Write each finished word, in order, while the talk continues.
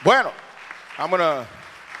Bueno, I'm gonna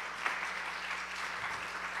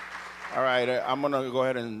go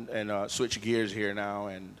ahead and switch gears here now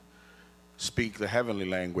and speak the heavenly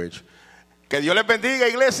language. Que Dios les bendiga,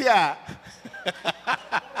 iglesia.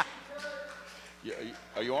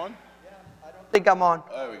 Are you on? I don't think I'm on.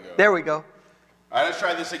 There we go. There we go. All right, let's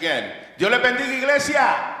try this again. Dios les bendiga,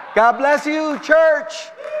 iglesia. God bless you, church.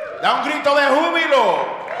 Da un grito de júbilo.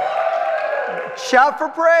 Shout for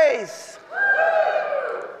praise.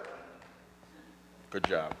 Good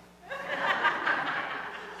job.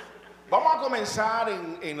 Vamos a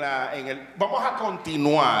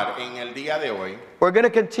continuar en el día de hoy We're going to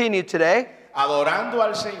continue today adorando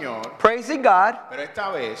al Señor, praising God, pero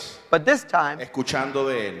esta vez but this time escuchando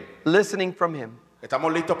de Él. listening from Him.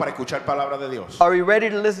 ¿Estamos listos para escuchar palabra de Dios? Are we ready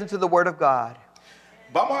to listen to the Word of God?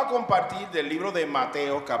 Vamos a compartir del libro de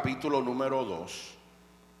Mateo, capítulo número 2,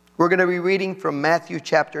 We're going to be reading from Matthew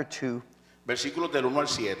chapter 2, versículos del 1 al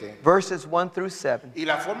 7. verses 1 through 7. Y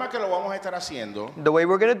la forma que lo vamos a estar haciendo, The way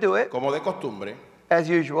we're going to do it, como de costumbre, as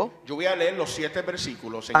usual, yo voy a leer los 7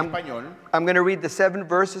 versículos en español I'm going to read the 7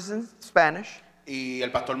 verses in Spanish, y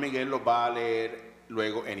el pastor Miguel los va a leer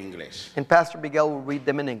luego en inglés. and Pastor Miguel will read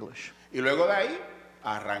them in English. Y luego de ahí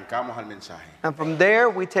arrancamos al mensaje. And from there,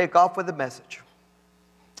 we take off with the message.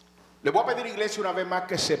 Le voy a pedir, iglesia, una vez más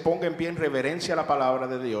que se ponga en pie en reverencia a la palabra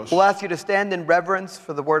de Dios. We'll ask you to stand in reverence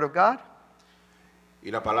for the Word of God. Y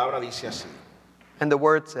la palabra dice así. And the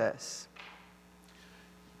Word says,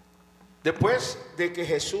 Después de que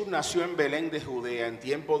Jesús nació en Belén de Judea en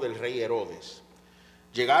tiempo del rey Herodes,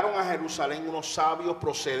 llegaron a Jerusalén unos sabios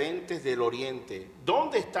procedentes del oriente.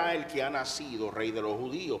 ¿Dónde está el que ha nacido, rey de los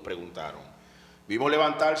judíos?, preguntaron. Vimos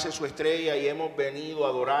levantarse su estrella y hemos venido a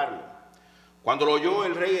adorarlo. Cuando lo oyó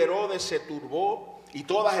el rey Herodes se turbó y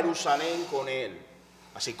toda Jerusalén con él.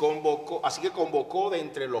 Así que convocó de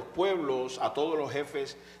entre los pueblos a todos los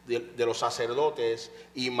jefes de los sacerdotes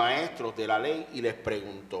y maestros de la ley y les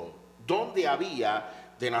preguntó, ¿dónde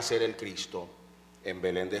había de nacer el Cristo? En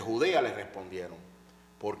Belén de Judea, les respondieron,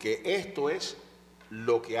 porque esto es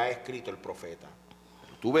lo que ha escrito el profeta.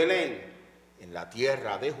 Tú, Belén, en la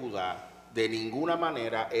tierra de Judá, de ninguna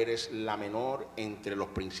manera eres la menor entre los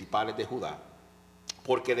principales de Judá,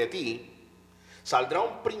 porque de ti saldrá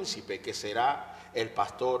un príncipe que será el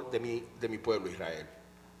pastor de mi pueblo Israel.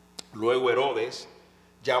 Luego Herodes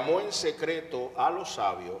llamó en secreto a los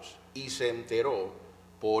sabios y se enteró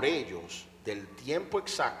por ellos del tiempo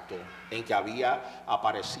exacto en que había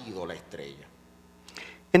aparecido la estrella.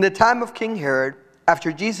 in the time of King Herod,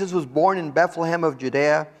 after Jesus was born in Bethlehem of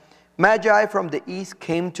Judea, Magi from the east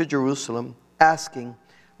came to Jerusalem, asking,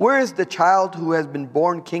 "Where is the child who has been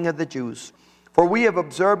born King of the Jews? For we have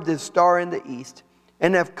observed his star in the east,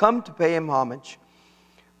 and have come to pay him homage."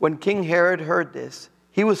 When King Herod heard this,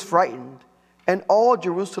 he was frightened, and all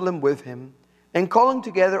Jerusalem with him. And calling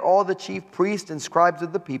together all the chief priests and scribes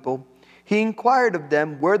of the people, he inquired of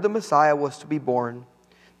them where the Messiah was to be born.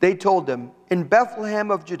 They told him, "In Bethlehem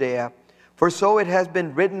of Judea, for so it has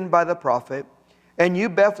been written by the prophet, and you,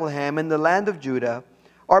 Bethlehem, in the land of Judah,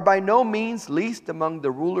 are by no means least among the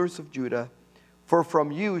rulers of Judah, for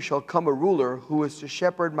from you shall come a ruler who is to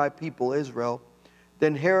shepherd my people Israel."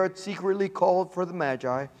 Then Herod secretly called for the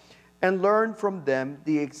Magi and learned from them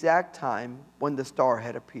the exact time when the star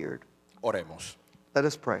had appeared. Oremos. Let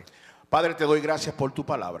us pray. Padre, te doy gracias por tu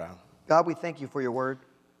palabra, God, we thank you for your word,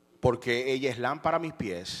 porque ella es lámpara a mis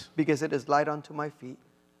pies because it is light unto my feet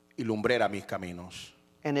y lumbrera mis caminos.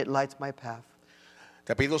 and it lights my path.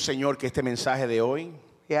 Te pido, Señor, que este mensaje de hoy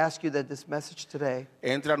We ask you that this message today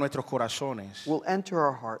entre a nuestros corazones will enter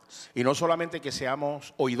our hearts, y no solamente que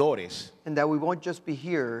seamos oidores, and that we won't just be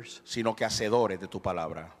hearers, sino que hacedores de tu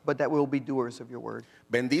palabra. but that we will be doers of your word.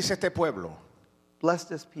 Bendice este pueblo Bless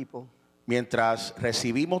this people mientras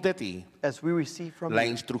recibimos de ti as we receive from la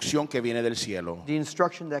you instrucción que viene del cielo, the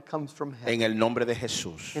instruction that comes from heaven. en el nombre de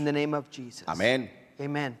Jesús. In the name of Jesus. Amén.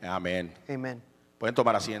 Amen. Amén. Amen. Pueden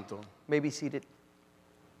tomar asiento. May be seated.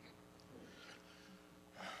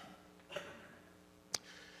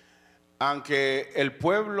 Aunque el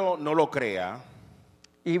pueblo no lo crea,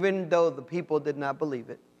 Even though the people did not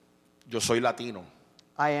believe it, yo soy latino.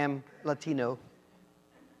 I am Latino.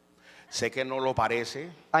 Sé que no lo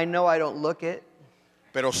parece, I know I don't look it,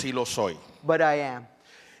 pero sí lo soy. but I am.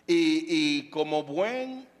 Y como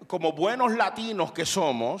buenos latinos que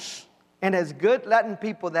somos, And as good Latin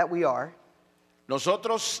people that we are,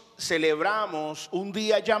 nosotros celebramos un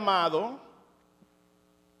día llamado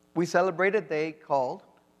we celebrate a day called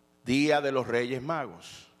Día de los Reyes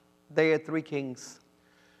Magos. Day of Three Kings.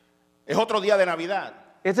 Es otro día de Navidad.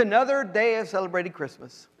 It's another day of celebrating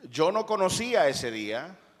Christmas. Yo no conocía ese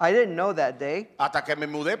día, I didn't know that day hasta que me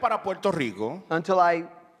mudé para Puerto Rico. until I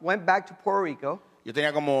went back to Puerto Rico. Yo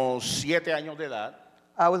tenía como 7 años de edad.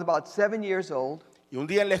 I was about 7 years old, Y un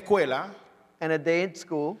día en la escuela and a day in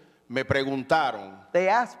school, me preguntaron, they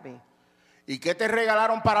asked me, ¿y qué te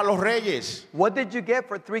regalaron para los Reyes? "What did you get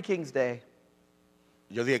for Three Kings Day?"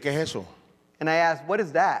 Yo dije, ¿qué es eso? And I asked, "What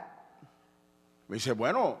is that?" Me dice,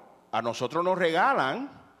 bueno, a nosotros nos regalan,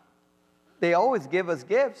 They always give us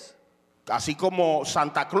gifts así como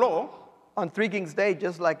Santa Claus, on Three Kings Day,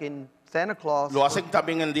 just like in Santa Claus. lo hacen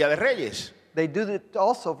también en el Día de Reyes. They do it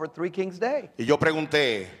also for Three Kings Day. Y yo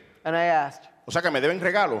pregunté, And I asked, o sea que me deben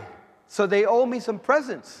regalo. so they owe me some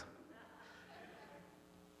presents.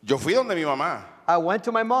 Yo fui donde mi mamá I went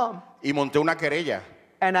to my mom y monté una querella.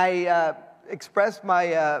 and I expressed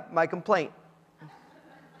my complaint.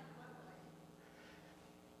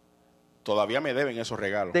 Todavía me deben esos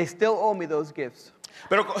regalos. They still owe me those gifts.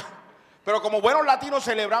 Pero como buenos latinos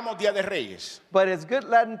celebramos Día de Reyes. But as good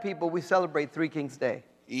Latin people, we celebrate Three Kings Day.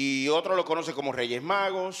 Y otros lo conocen como Reyes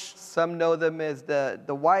Magos. Some know them as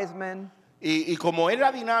the wise men. Y como es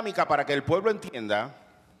la dinámica para que el pueblo entienda,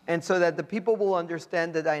 And so that the people will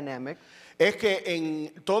understand the dynamic, es que en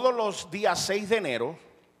todos los días 6 de enero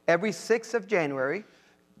every 6th of January,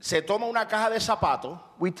 se toma una caja de zapatos,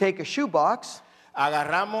 we take a shoebox,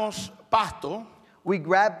 agarramos pasto, we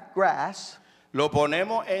grab grass, lo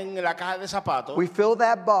ponemos en la caja de zapatos we fill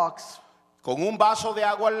that box con un vaso de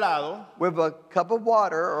agua al lado. with a cup of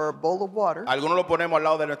water or a bowl of water. Algunos lo ponemos al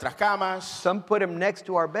lado de nuestras camas, Some put them next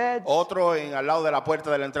to our beds, otros al lado de la puerta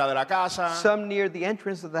de la entrada de la casa. some near the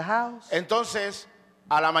entrance of the house. Entonces,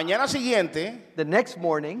 a la mañana siguiente The next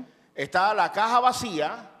morning, está la caja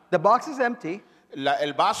vacía, the box is empty,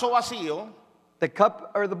 el vaso vacío the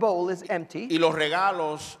cup or the bowl is empty, y los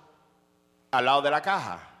regalos al lado de la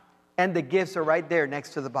caja. and the gifts are right there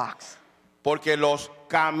next to the box. Porque los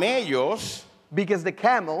camellos Because the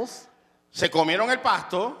camels se comieron el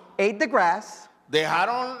pasto, ate the grass,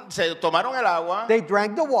 se tomaron el agua they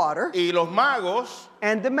drank the water, y los magos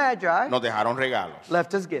and the Magi nos dejaron regalos.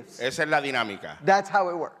 left us gifts. Esa es la dinámica. That's how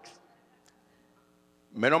it works.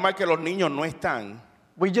 Menos mal que los niños no están,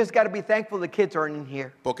 We just got to be thankful the kids aren't in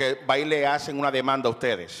here. porque va y le hacen una demanda a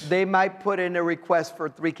ustedes. They might put in a request for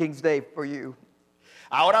Three Kings Day for you.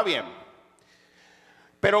 Ahora bien,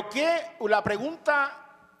 pero la pregunta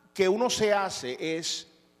que uno se hace es,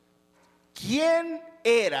 ¿quién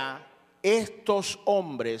eran estos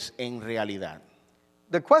hombres en realidad?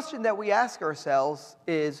 The question that we ask ourselves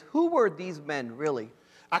is, who were these men really?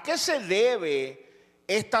 ¿A qué se debe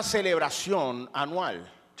esta celebración anual?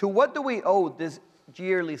 To what do we owe this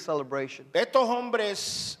yearly celebration? Estos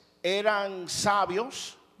hombres eran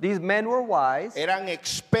sabios, These men were wise. eran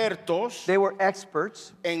expertos They were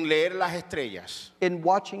experts en leer las estrellas. in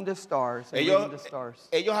watching the stars and reading the stars.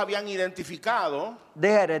 Ellos habían identificado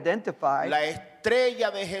They had identified la estrella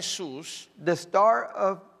de Jesús the star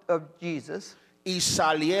of Jesus, y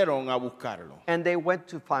salieron a buscarlo. and they went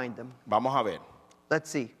to find them. Vamos a ver. Let's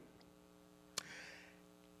see.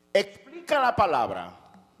 Explica la palabra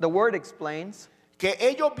The word explains que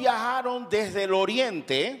ellos viajaron desde el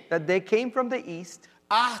oriente that they came from the east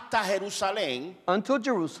hasta Jerusalén, until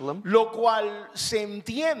Jerusalem, lo cual se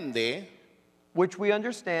entiende which we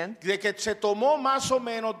understand de que se tomó más o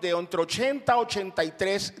menos de entre 80 a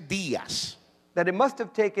 83 días. that it must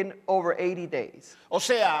have taken over 80 days, O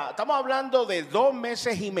sea, estamos hablando de 2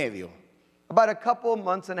 meses y medio. about a couple of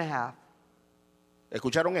months and a half.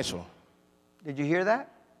 ¿Escucharon eso? Did you hear that?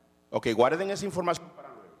 Ok, guarden esa información para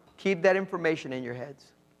luego. Keep that information in your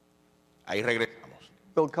heads. Ahí regresamos.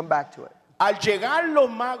 We'll come back to it. Al llegar los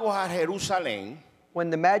magos a Jerusalén, When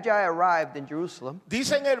the Magi arrived in Jerusalem,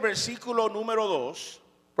 dice en el versículo número 2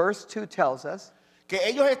 verse 2 tells us que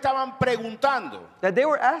ellos estaban preguntando, that they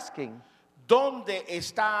were asking, ¿dónde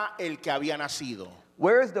está el que había nacido?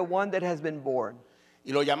 where is the one that has been born?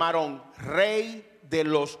 Y lo llamaron Rey de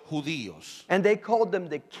los Judíos. And they called them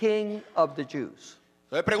the King of the Jews.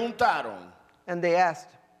 Entonces preguntaron, And they asked,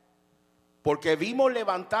 porque vimos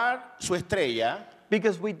levantar su estrella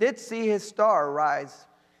because we did see his star rise,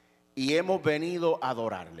 y hemos venido a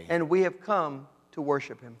adorarle. and we have come to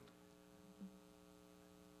worship him.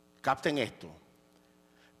 Capten esto.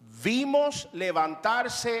 Vimos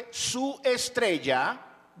levantarse su estrella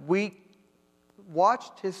We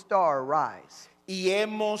watched his star rise, y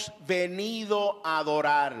hemos venido a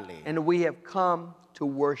adorarle. and we have come to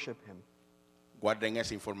worship him. Guarden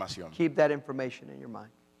esa información Keep that information in your mind.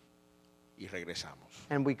 y regresamos.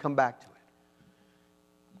 And we come back to it.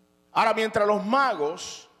 Ahora, mientras los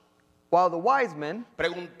magos while the wise men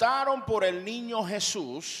preguntaron por el niño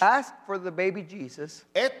Jesús, asked for the baby Jesus,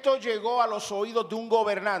 esto llegó a los oídos de un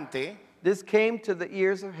gobernante this came to the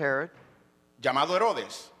ears of Herod, llamado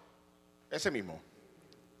Herodes, ese mismo.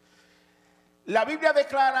 La Biblia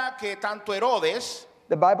declara que tanto Herodes,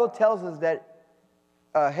 the Bible tells us that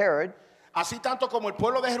Herod así tanto como el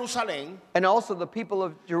pueblo de Jerusalén, and also the people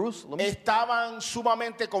of Jerusalem, estaban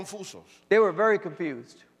sumamente confusos, they were very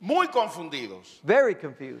confused. muy confundidos. Very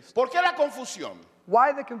confused. ¿Por qué la confusión?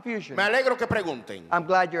 Why the confusion? Me alegro que pregunten. I'm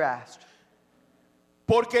glad you're asked.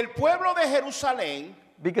 Porque el pueblo de Jerusalén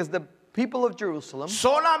Because the people of Jerusalem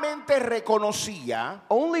solamente reconocía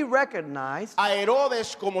only recognized a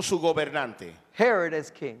Herodes como su gobernante. Herod as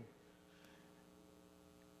king.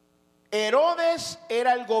 Herodes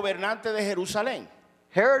era el gobernante de Jerusalén.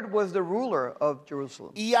 Herod was the ruler of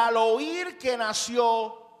Jerusalem. Y al oír que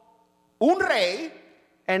nació un rey,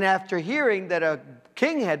 And after hearing that a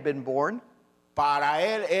king had been born, para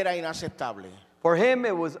él era inaceptable. for him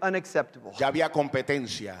it was unacceptable Ya había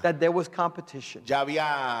competencia. that there was competition, Ya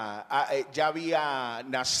había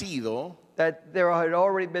nacido that there had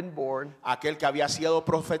already been born aquel que había sido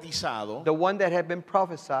profetizado the one that had been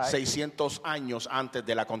prophesied 600 años antes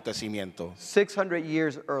del acontecimiento. 600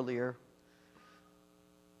 years earlier.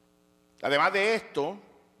 Además de esto,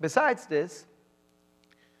 Besides this,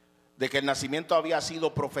 de que el nacimiento había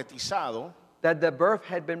sido profetizado, that the birth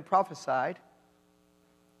had been prophesied,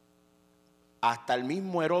 hasta el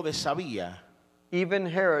mismo Herodes sabía even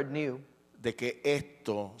Herod knew de que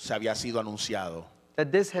esto se había sido anunciado.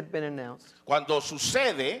 that this had been announced. Cuando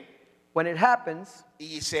sucede When it happens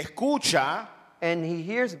y se escucha and he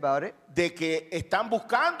hears about it, de que están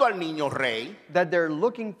buscando al niño rey, that they're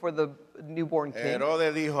looking for the newborn king,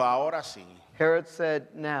 Herodes dijo, ahora sí. Herod said,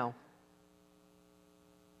 now.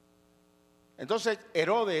 Entonces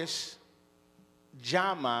Herodes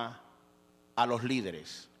llama a los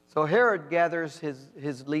líderes So Herod gathers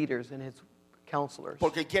his leaders and his counselors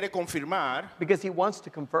porque quiere confirmar because he wants to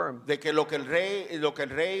confirm de que lo que el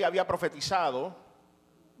rey había profetizado,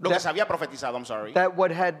 lo que se había profetizado, I'm sorry, that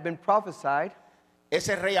what had been prophesied, ese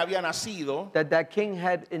rey había nacido, that king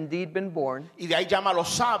had indeed been born. y de ahí llama a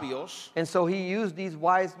los sabios, And so he used these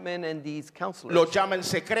wise men and these counselors. los llama en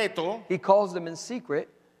secreto He calls them in secret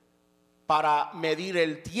para medir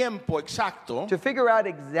el tiempo exacto to figure out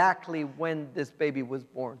exactly when this baby was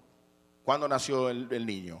born. cuando nació el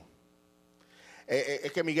niño.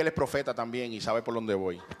 Es que Miguel es profeta también y sabe por dónde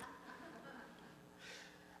voy.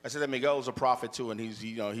 I said that Miguel is a prophet too, and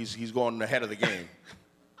he's going ahead of the game.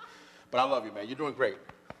 But I love you, man. You're doing great.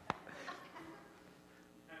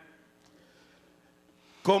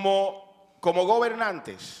 Como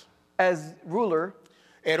gobernantes, As ruler,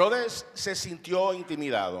 Herodes se sintió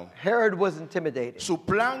intimidado. Herod was intimidated. Su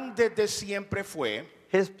plan desde siempre fue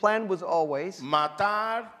His plan was always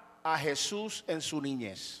matar a Jesús en su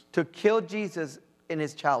niñez, to kill Jesus in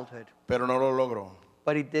his childhood, pero no lo logró.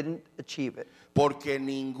 but he didn't achieve it. Porque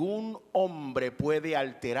ningún hombre puede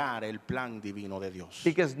alterar el plan divino de Dios.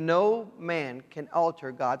 Because no man can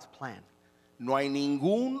alter God's plan. No hay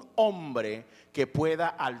ningún hombre que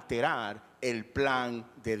pueda alterar el plan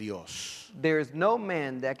de Dios. There is no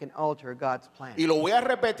man that can alter God's plan. Y lo voy a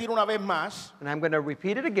repetir una vez más And I'm going to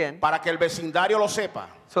repeat it again para que el vecindario lo sepa.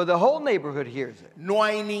 so the whole neighborhood hears it. No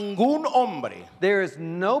hay ningún hombre There is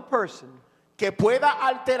no person que pueda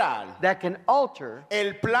alterar that can alter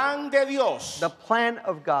el plan de Dios the plan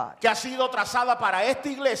of God que ha sido trazada para esta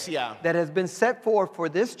iglesia that has been set forth for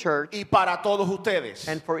this church y para todos ustedes.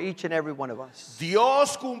 and for each and every one of us.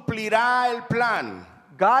 Dios cumplirá el plan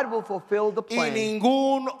God will fulfill the y plan,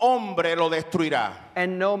 ningún hombre lo destruirá.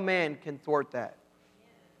 and no man can thwart that.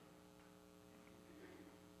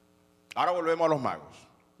 Ahora volvemos a los magos.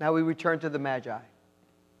 Now we return to the Magi.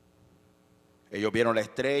 Ellos vieron la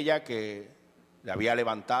estrella que le había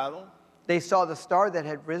levantado They saw the star that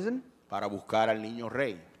had risen para buscar al niño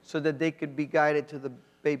rey. so that they could be guided to the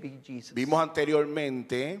baby Jesus. Vimos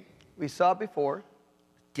anteriormente We saw before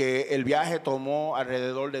que el viaje tomó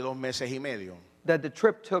alrededor de 2 meses y medio, that the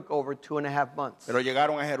trip took over 2.5 months. pero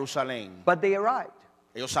llegaron a Jerusalén. But they arrived.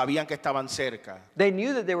 Ellos sabían que estaban cerca They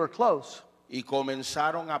knew that they were close. y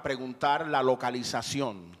comenzaron a preguntar la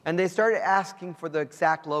localización And they started asking for the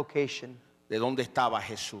exact location de dónde estaba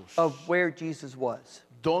Jesús. of where Jesus was.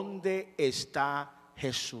 ¿Dónde está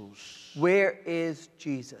Jesús? Where is Y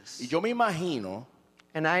Jesus? yo me imagino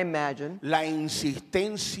And I imagine la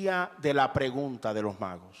insistencia de la pregunta de los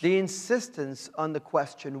magos. the insistence on the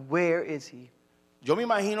question, where is he? Yo me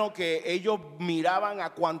imagino que ellos miraban a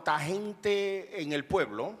cuánta gente en el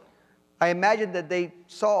pueblo I imagine that they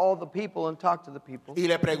saw all the people and talked to the people. y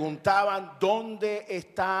le preguntaban dónde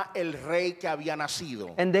está el rey que había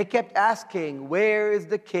nacido. And they kept asking, where is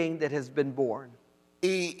the king that has been born?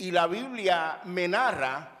 Y la Biblia me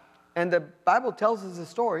narra And the Bible tells us a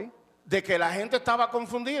story de que la gente estaba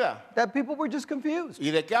confundida. that people were just confused.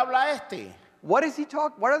 ¿Y de qué habla este? What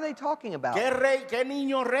are they talking about? ¿Qué rey? ¿Qué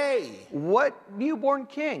niño rey? What newborn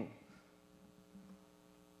king?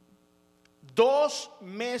 2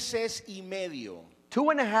 meses y medio.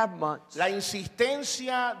 2.5 months. La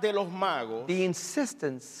insistencia de los magos The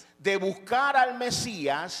insistence de buscar al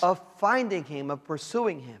Mesías. of finding him, of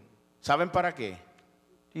pursuing him. ¿Saben para qué?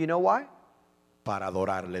 Do you know why? Para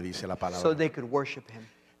adorarle, dice la palabra. So they could worship him.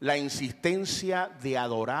 La insistencia de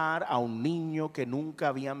adorar a un niño que nunca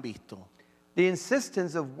habían visto. The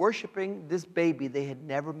insistence of worshiping this baby they had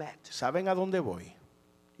never met. ¿Saben a dónde voy?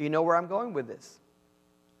 Do you know where I'm going with this?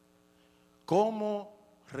 ¿Cómo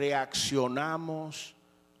reaccionamos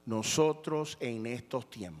nosotros en estos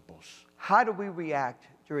tiempos? How do we react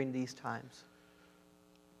during these times?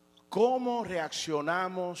 ¿Cómo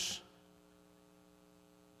reaccionamos?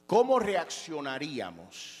 ¿Cómo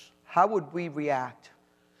reaccionaríamos How would we react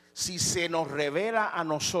si se nos revela a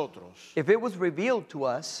nosotros if it was revealed to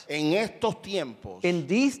us en estos tiempos in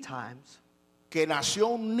these times que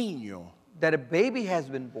nació un niño that a baby has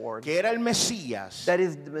been born que era el Mesías that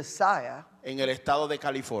is the Messiah en el estado de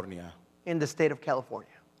California? in the state of California?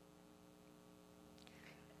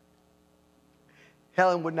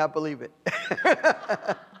 Helen would not believe it.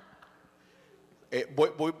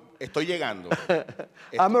 Estoy llegando.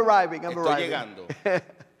 I'm arriving. Estoy llegando.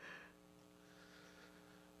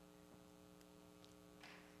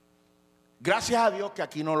 Gracias a Dios que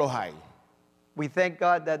aquí no los hay. We thank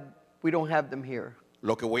God that we don't have them here.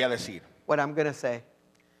 Lo que voy a decir. What I'm going to say.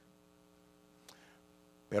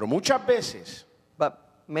 Pero muchas veces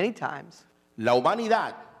But many times, la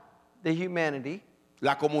humanidad, the humanity,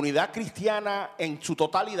 la comunidad cristiana en su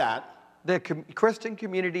totalidad, the Christian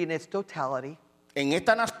community in its totality, en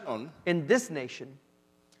esta nación, in this nation,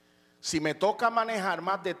 si me toca manejar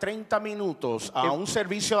más de 30 minutos a un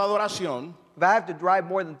servicio de adoración, if I have to drive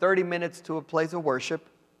more than 30 minutes to a place of worship,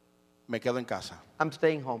 me quedo en casa. I'm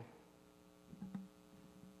staying home.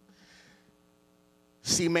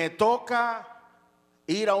 Si me toca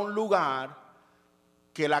ir a un lugar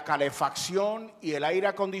que la calefacción y el aire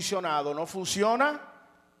acondicionado no funciona,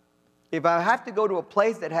 If I have to go to a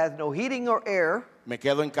place that has no heating or air, me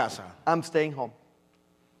quedo en casa. I'm staying home.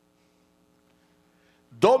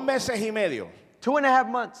 2 meses y medio 2.5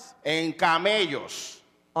 months en camellos,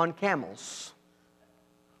 on camels,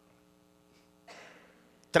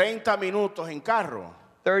 30 minutos en carro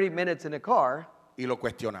 30 minutes in a car, y lo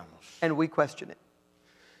cuestionamos. and we question it.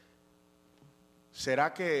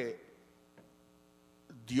 ¿Será que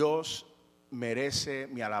Dios merece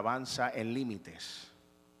mi alabanza en límites?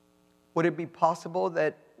 Would it be possible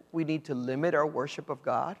that we need to limit our worship of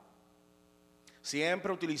God?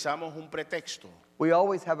 Siempre utilizamos un pretexto We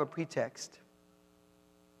always have a pretext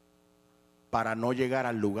para no llegar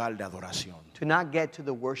al lugar de adoración. to not get to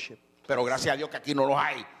the worship. Pero gracias a Dios que aquí no los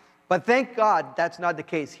hay. But thank God that's not the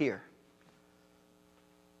case here.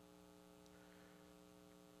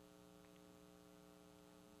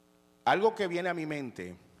 Algo que viene a mi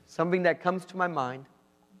mente Something that comes to my mind,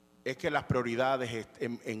 es que las prioridades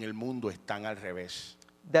en el mundo están al revés.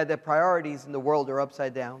 that the priorities in the world are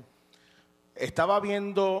upside down. Estaba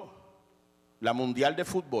viendo la Mundial de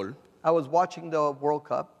Fútbol I was watching the World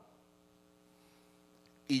Cup,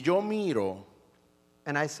 y yo miro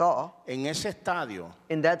and I saw en ese estadio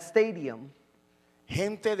in that stadium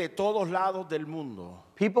gente de todos lados del mundo.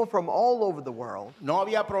 people from all over the world. No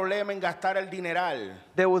había problema en gastar el dineral,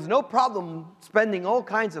 There was no problem spending all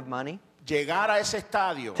kinds of money llegar a ese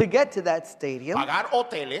estadio, to get to that stadium, pagar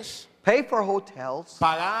hoteles, pay for hotels,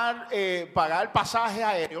 pagar pasajes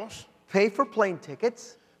aéreos, pay for plane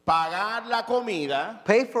tickets, pagar la comida,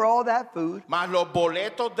 pay for all that food, más los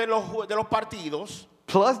boletos de los partidos,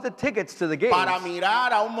 plus the tickets to the para games,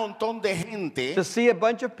 mirar a un montón de gente to see a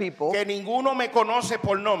bunch of people que ninguno me conoce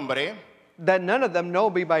por nombre, that none of them know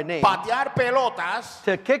me by name, patear pelotas,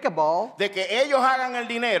 to kick a ball, de que ellos hagan el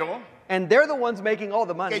dinero and they're the ones making all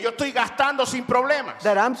the que money yo estoy gastando sin problemas.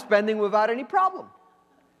 that I'm spending without any problem.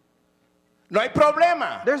 No hay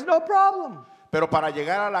problema. There's no problem. Pero para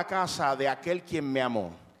llegar a la casa de aquel quien me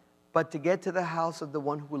amó, But to get to the house of the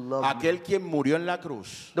one who loved me, aquel quien murió en la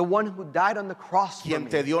cruz, the one who died on the cross for quien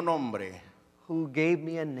te me, dio nombre, who gave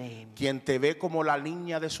me a name, quien te ve como la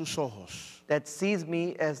niña de sus ojos, that sees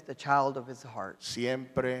me as the child of his heart.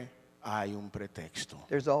 siempre hay un pretexto.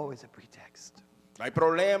 There's always a pretext. No hay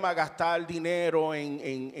problema gastar dinero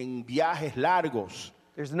en viajes largos.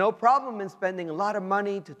 There's no problem in spending a lot of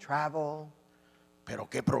money to travel, Pero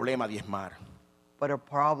qué problema diezmar. but a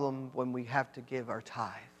problem when we have to give our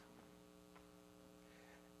tithe.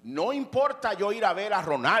 No importa yo ir a ver a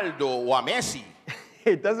Ronaldo o a Messi,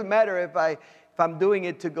 It doesn't matter if I'm doing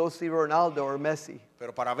it to go see Ronaldo or Messi,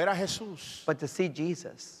 pero para ver a Jesús but to see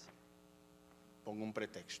Jesus, pongo un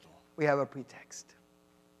pretexto. we have a pretext.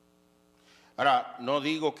 Ahora, no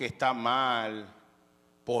digo que está mal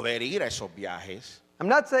poder ir a esos viajes. I'm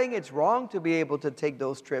not saying it's wrong to be able to take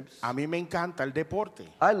those trips. A mí me encanta el deporte.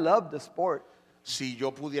 I love the sport. Si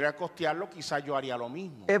yo pudiera costearlo, quizás yo haría lo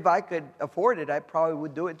mismo. If I could afford it, I probably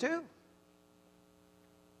would do it too.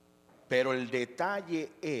 Pero el detalle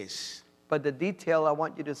es But the detail I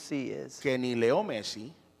want you to see is que ni Leo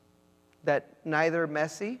Messi, that neither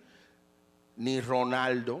Messi ni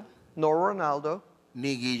Ronaldo, nor Ronaldo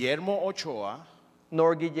ni Guillermo Ochoa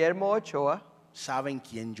nor Guillermo Ochoa saben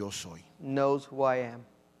quién yo soy. knows who I am.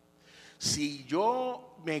 Si yo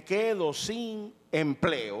me quedo sin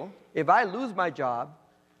empleo, If I lose my job,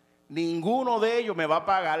 ninguno de ellos me va a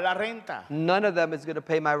pagar la renta. none of them is going to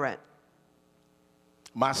pay my rent.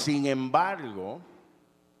 Mas sin embargo,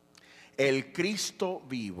 el Cristo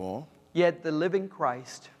vivo, Yet the living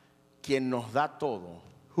Christ, quien nos da todo,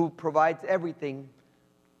 who provides everything,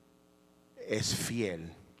 es fiel,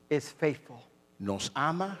 is faithful. nos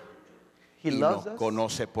ama He y loves nos us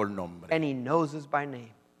conoce por nombre. and he knows us by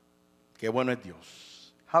name. Qué bueno es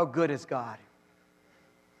Dios. How good is God?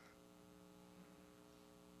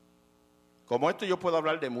 Como esto yo puedo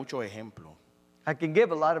hablar de muchos ejemplos. I can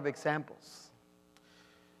give a lot of examples.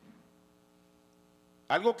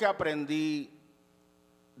 Algo que aprendí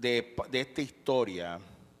de esta historia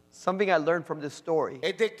Something I learned from this story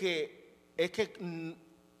es que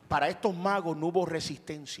para estos magos no hubo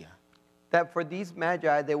resistencia. that for these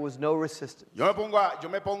magi there was no resistance. Yo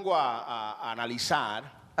me pongo a analizar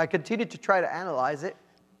I continued to try to analyze it,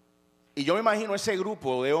 y yo me imagino ese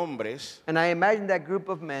grupo de hombres and I imagined that group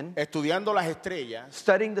of men estudiando las estrellas,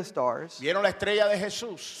 studying the stars, vieron la estrella de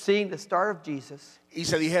Jesús seeing the star of Jesus, y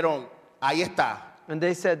se dijeron, ahí está, and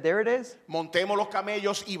they said, there it is. montemos los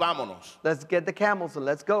camellos y vámonos. Let's get the camels and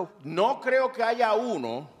let's go. No creo que haya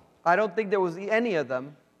uno I don't think there was any of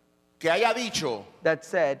them que haya dicho, that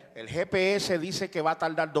said, el GPS dice que va a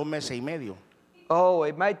tardar 2 meses y medio. oh,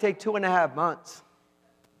 it might take 2.5 months.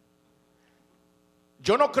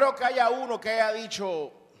 Yo no creo que haya uno que haya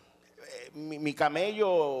dicho, mi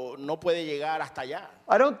camello no puede llegar hasta allá.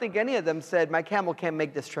 I don't think any of them said, my camel can't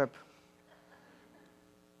make this trip.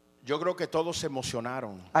 Yo creo que todos se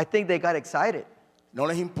emocionaron. I think they got excited. No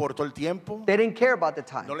les importó el tiempo, They didn't care about the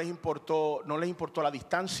time. no les importó la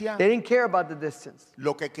distancia. They didn't care about the distance.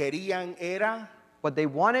 Lo que querían era, What they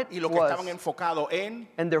wanted y lo que estaban was, enfocados en,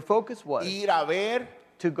 and their focus was, ir a ver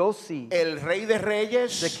to go see el Rey de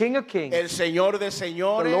Reyes, the King of Kings, el Señor de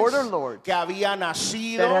Señores, the Lord of Lords, que había that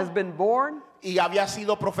nacido has been born y había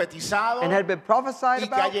sido profetizado and had been prophesied y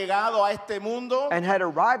que ha about llegado a este mundo and had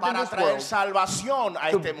arrived in para this traer world salvación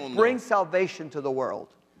a este to mundo. bring salvation to the world.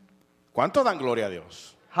 ¿Cuántos dan gloria a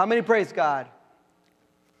Dios? How many praise God?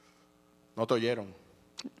 No te oyeron.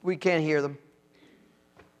 We can't hear them.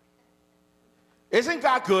 Isn't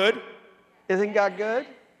God good? Isn't God good?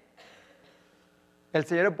 El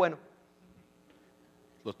Señor es bueno.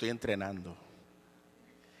 Lo estoy entrenando.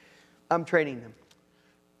 I'm training them.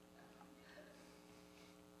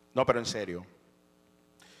 No, pero en serio.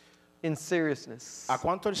 In seriousness, ¿A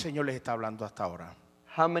cuánto el Señor les está hablando hasta ahora?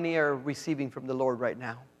 how many are receiving from the Lord right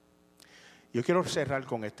now? Yo quiero cerrar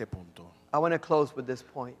con este punto. I want to close with this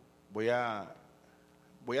point. Voy a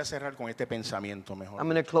cerrar con este pensamiento mejor. I'm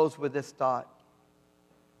going to close with this thought.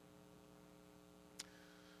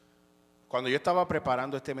 Cuando yo estaba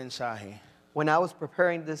preparando este mensaje, When I was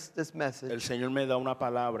preparing this el message, Señor me da una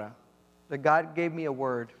palabra, that God gave me a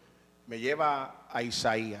word. me lleva a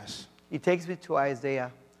Isaías, He takes me to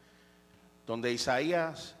Isaiah, donde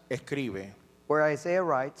Isaías escribe where Isaiah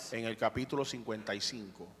writes en el capítulo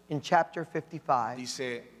 55, in chapter 55,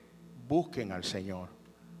 dice, busquen al Señor,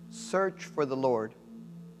 search for the Lord,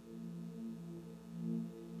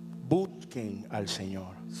 busquen al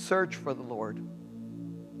Señor, search for the Lord,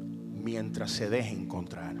 mientras se deje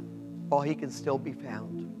encontrar. while he can still be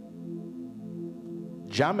found.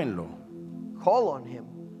 Llámenlo Call on him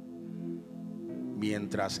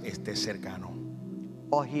mientras esté cercano.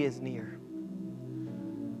 while he is near.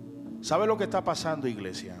 ¿Sabe lo que está pasando,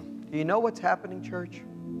 iglesia? Do you know what's happening, church?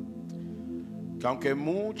 Que aunque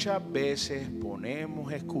muchas veces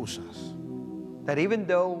ponemos excusas, That even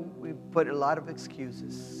though we put a lot of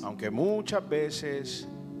excuses, aunque muchas veces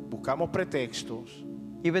buscamos pretextos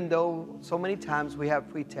even though so many times we have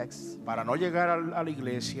pretexts para no llegar a la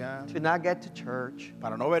iglesia, to not get to church,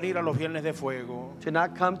 para no venir a los viernes de fuego, to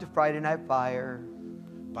not come to Friday Night Fire,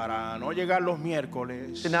 para no llegar los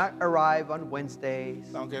miércoles, to not arrive on Wednesdays,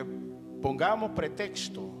 aunque pongamos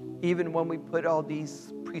pretexto even when we put all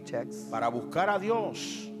these pretexts para buscar a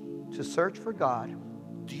Dios, to search for God,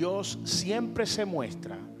 Dios siempre se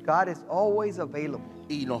muestra God is always available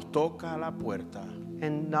y nos toca a la puerta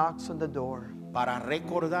and knocks on the door para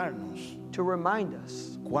recordarnos to remind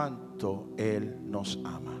us cuánto Él nos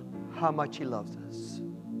ama. how much He loves us.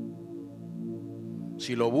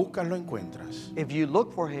 Si lo buscas, lo encuentras. If you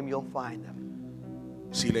look for Him, you'll find Him.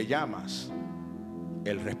 Si le llamas,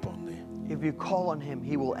 Él responde. If you call on Him,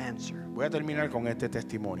 He will answer. Voy a terminar con este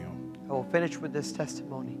testimonio I will finish with this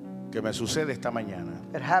testimony. que me sucede esta mañana.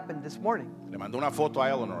 It happened this morning. Le mandé una foto a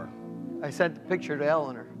Eleanor. I sent the picture to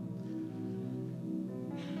Eleanor.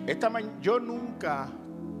 Yo nunca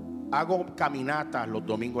hago caminatas los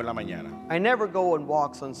domingos en la mañana. I never go on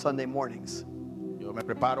walks on Sunday mornings. Yo me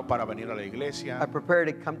preparo para venir a la I iglesia. prepare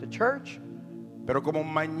to come to church, Pero como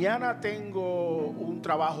mañana tengo un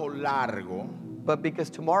trabajo largo, but because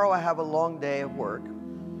tomorrow I have a long day of work,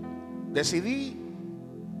 decidí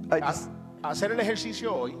hacer el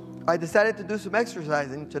ejercicio hoy I decided to do some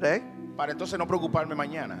exercising today para entonces no preocuparme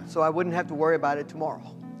mañana. so I wouldn't have to worry about it tomorrow.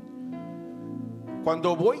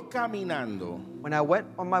 Cuando voy caminando, When I went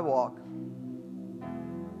on my walk,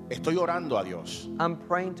 estoy orando a Dios. I'm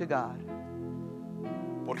praying to God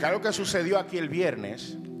Porque algo que sucedió aquí el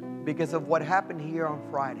viernes because of what happened here on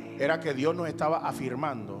Friday. era que Dios nos estaba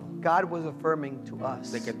afirmando God was affirming to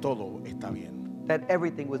us de que todo está bien. that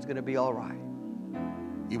everything was going to be all right.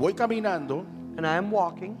 Y voy caminando And I am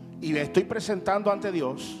walking y me estoy presentando ante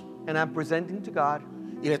Dios and I'm presenting to God.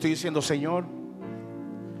 y le estoy diciendo, Señor,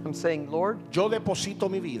 I'm saying, Lord, yo deposito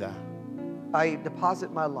mi vida I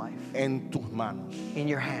deposit my life en tus manos in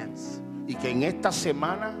your hands. y que en esta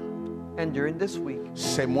semana And during this week,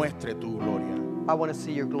 se muestre tu gloria. I want to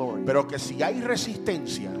see your glory. Pero que si hay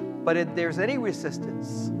resistencia, But if there's any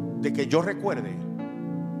resistance, de que yo recuerde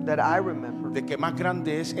that I remember, de que más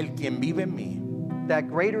grande es el quien vive en mí that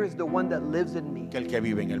greater is the one that lives in me que el que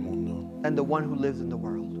vive en el mundo. than the one who lives in the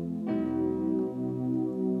world.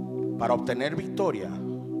 Para obtener victoria,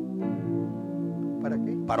 ¿Para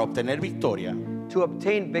qué? para obtener victoria, To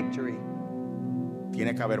obtain victory,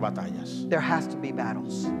 tiene que haber batallas. there has to be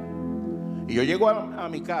battles. Y yo llego a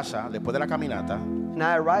mi casa después de la caminata, And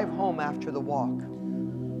I arrive home after the walk,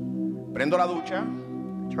 prendo la ducha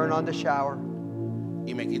turn on the shower,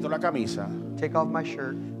 y me quito la camisa take off my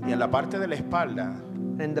shirt, y en la parte de la espalda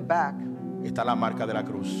and in the back está la marca de la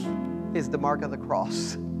cruz. is the mark of the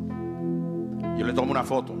cross. Yo le tomo una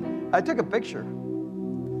foto I took a picture,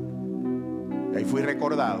 y ahí fui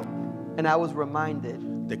recordado and I was reminded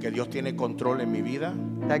de que Dios tiene control en mi vida,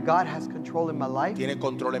 that God has control in my life. tiene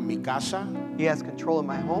control en mi casa, He has control in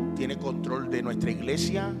my home. tiene control de nuestra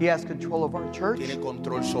iglesia, He has control of our church. tiene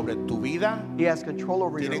control sobre tu vida, He has control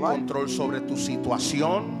over your tiene life. control sobre tu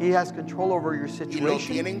situación He has control over your y lo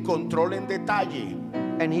situation. tiene en control en detalle,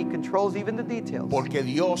 And He controls even the details. porque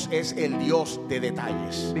Dios es el Dios de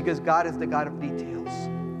detalles. Because God is the God of details.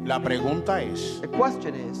 La pregunta es, The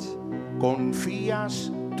question is,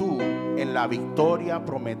 ¿confías tú en la victoria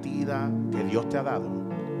prometida que Dios te ha dado?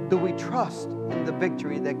 do we trust in the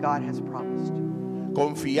victory that God has promised?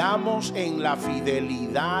 ¿Confiamos en la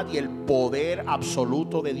fidelidad y el poder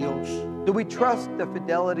absoluto de Dios? Do we trust the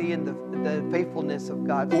fidelity and the faithfulness of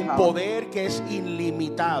God's Un power? poder que es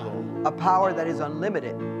ilimitado, A power that is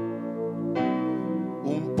unlimited.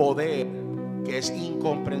 un poder que es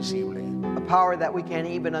incomprensible. A power that we can't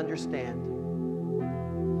even understand.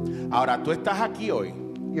 Ahora, tú estás aquí hoy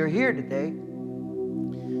You're here today,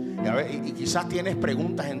 y quizás tienes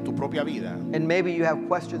preguntas en tu propia vida and maybe you have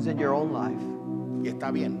questions in your own life, y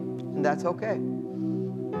está bien. and that's okay.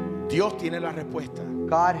 Dios tiene la respuesta.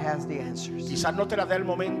 God has the answers. Quizás no te la dé el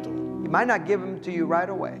momento, He might not give them to you right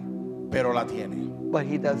away, pero la tiene. but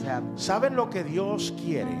He does have them. ¿Saben lo que Dios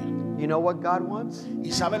quiere? You know what God wants?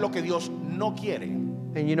 ¿Y saben lo que Dios no quiere?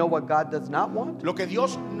 And you know what God does not want? Lo que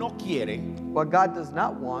Dios no quiere What God does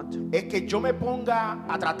not want, es que yo me ponga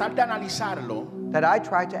a tratar de analizarlo, that I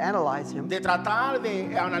try to analyze Him, de tratar de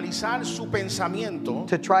analizar su pensamiento,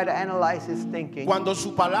 to try to analyze His thinking, cuando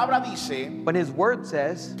su palabra dice when His word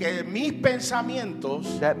says que mis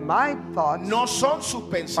pensamientos that my thoughts no son sus are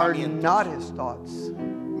pensamientos. not His thoughts.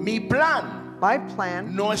 Mi plan My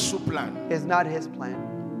plan no es su plan. is not His plan.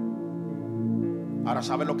 Ahora,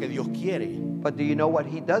 ¿sabe lo que Dios quiere? But do you know what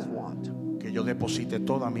He does want? Que yo deposite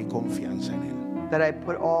toda mi confianza en Él. that I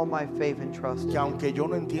put all my faith and trust Que in aunque yo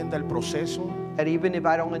no entienda el proceso, you. That even if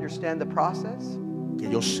I don't understand the process, que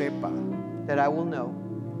yo sepa that I will know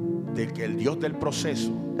de que el Dios del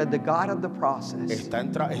proceso that the God of the process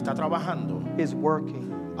está trabajando, is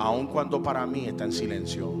working aun cuando para mí está en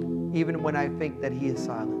silencio. even when I think that He is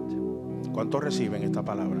silent. ¿Cuántos reciben esta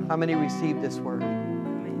palabra? How many receive this word?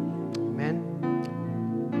 Amen.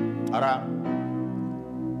 Ahora,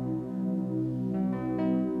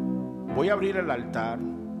 voy a abrir el altar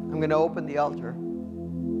I'm going to open the altar,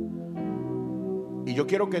 y yo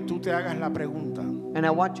quiero que tú te hagas la pregunta: and I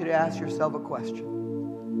want you to ask yourself a question.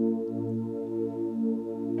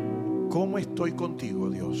 ¿cómo estoy contigo,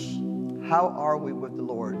 Dios? How are we with the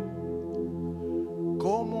Lord?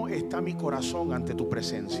 ¿Cómo está mi corazón ante tu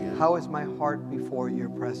presencia? How is my heart before your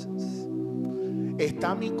presence?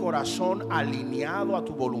 ¿Está mi corazón alineado a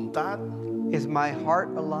tu voluntad? Is my heart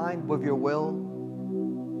aligned with your will,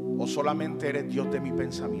 ¿O solamente eres Dios de mi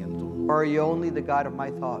pensamiento? or are you only the God of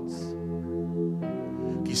my thoughts?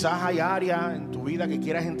 Quizás hay áreas en tu vida que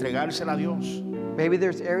quieras entregársela a Dios. Maybe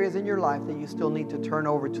there's areas in your life that you still need to turn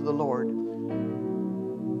over to the Lord.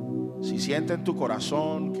 Si sientes en tu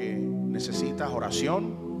corazón que necesitas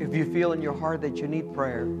oración, If you feel in your heart that you need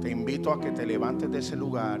prayer, te invito a que te levantes de ese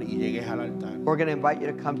lugar y llegues al altar we're going to invite you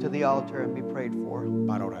to come to the altar and be prayed for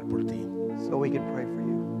para orar por ti. so we can pray for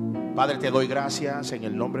you. Padre, te doy gracias en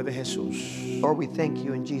el nombre de Jesús. Lord, we thank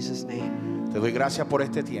you in Jesus' name. Te doy gracias por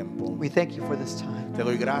este tiempo. We thank you for this time. Te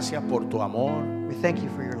doy gracias por tu amor We thank you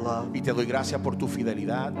for your love. y te doy gracias por tu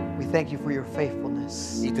fidelidad We thank you for your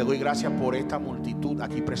faithfulness. y te doy gracias por esta multitud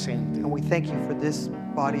aquí presente. And we thank you for this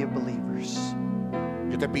body of believers.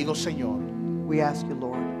 Yo te pido, Señor, We ask you,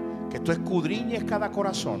 Lord, que tú escudriñes cada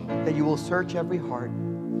corazón that you will search every heart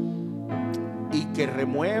y que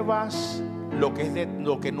remuevas lo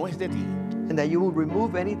que no es de ti and that you will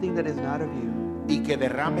remove anything that is not of you y que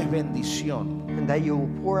derrames bendición and that you will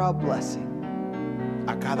pour out blessing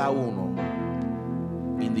a cada uno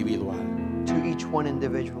individual. to each one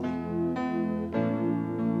individually.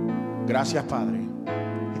 Gracias, Padre,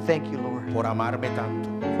 We thank you, Lord, por amarme tanto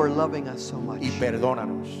for loving us so much. y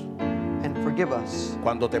perdónanos And forgive us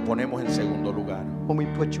cuando te ponemos en segundo lugar. when we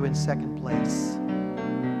put you in second place.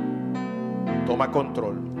 Toma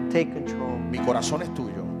control. Take control. Mi corazón es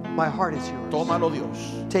tuyo. My heart is yours. Tómalo,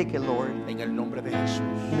 Dios, Take it, Lord, en el nombre de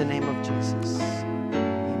Jesús. in the name of Jesus.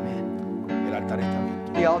 Amen. El altar está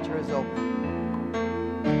abierto. The altar is open.